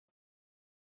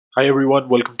Hi everyone,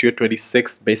 welcome to your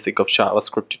 26th basic of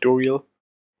JavaScript tutorial.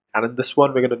 And in this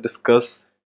one, we're going to discuss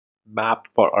map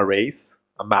for arrays,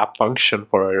 a map function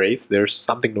for arrays. There's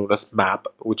something known as map,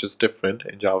 which is different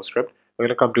in JavaScript. We're going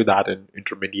to come to that in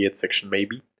intermediate section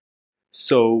maybe.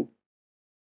 So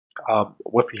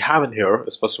what we have in here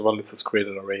is, first of all, let's just create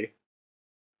an array.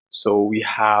 So we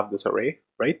have this array,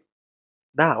 right?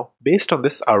 Now, based on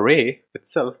this array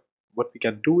itself, what we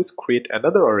can do is create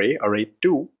another array,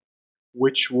 array2,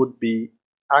 which would be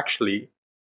actually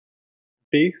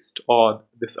based on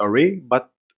this array,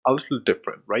 but a little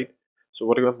different, right? So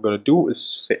what I'm going to do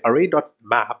is say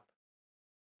array.map,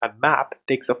 and map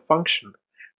takes a function,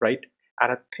 right?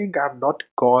 And I think I've not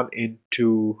gone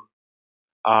into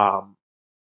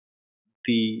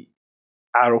the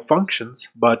arrow functions,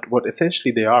 but what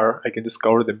essentially they are, I can just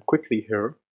cover them quickly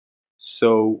here.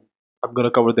 So I'm going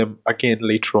to cover them again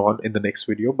later on in the next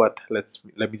video, but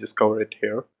let me just cover it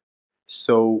here.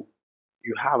 So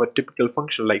you have a typical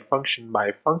function like function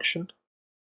by function,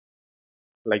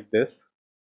 like this.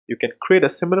 You can create a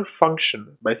similar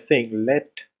function by saying let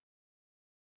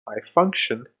my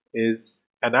function is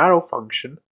an arrow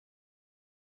function,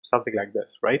 something like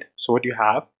this, right? So what you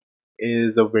have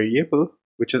is a variable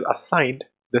which is assigned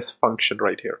this function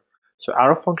right here. So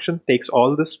arrow function takes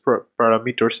all these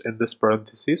parameters in this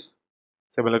parentheses,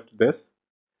 similar to this,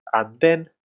 and then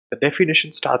the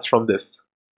definition starts from this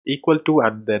equal to,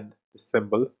 and then the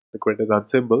symbol, the greater than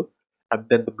symbol, and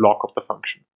then the block of the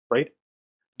function, right?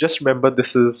 Just remember,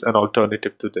 this is an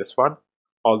alternative to this one,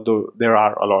 although there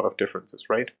are a lot of differences,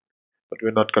 right? But we're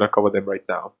not going to cover them right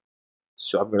now.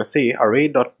 So I'm going to say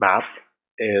array.map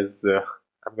is,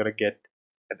 I'm going to get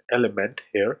an element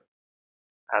here.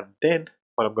 And then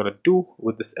what I'm going to do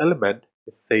with this element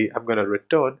is say I'm going to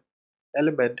return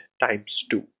element times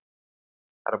 2. And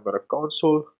I'm going to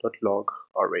console.log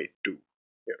array2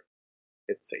 here.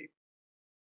 Hit save.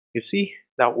 You see,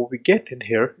 now what we get in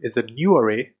here is a new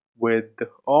array with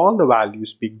all the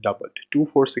values being doubled, 2,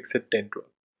 4, 6, and 10, 12.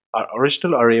 Our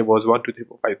original array was 1, 2, 3,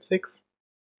 4, 5, 6.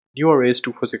 New array is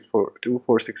 2, 4, 6, 4, 2,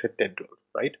 4, 6, and 10, 12,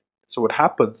 right? So what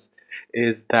happens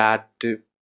is that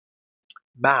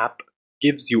map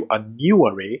gives you a new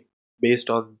array based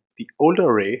on the older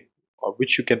array, of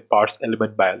which you can parse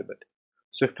element by element.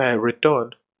 So if I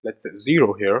return, let's say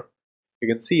 0 here, you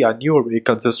can see our new array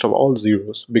consists of all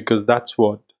zeros because that's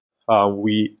what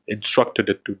we instructed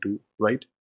it to do, right?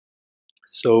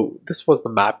 So this was the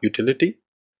map utility,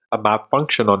 a map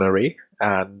function on array,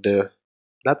 and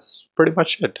that's pretty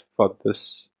much it for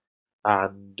this.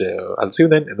 And I'll see you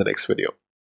then in the next video.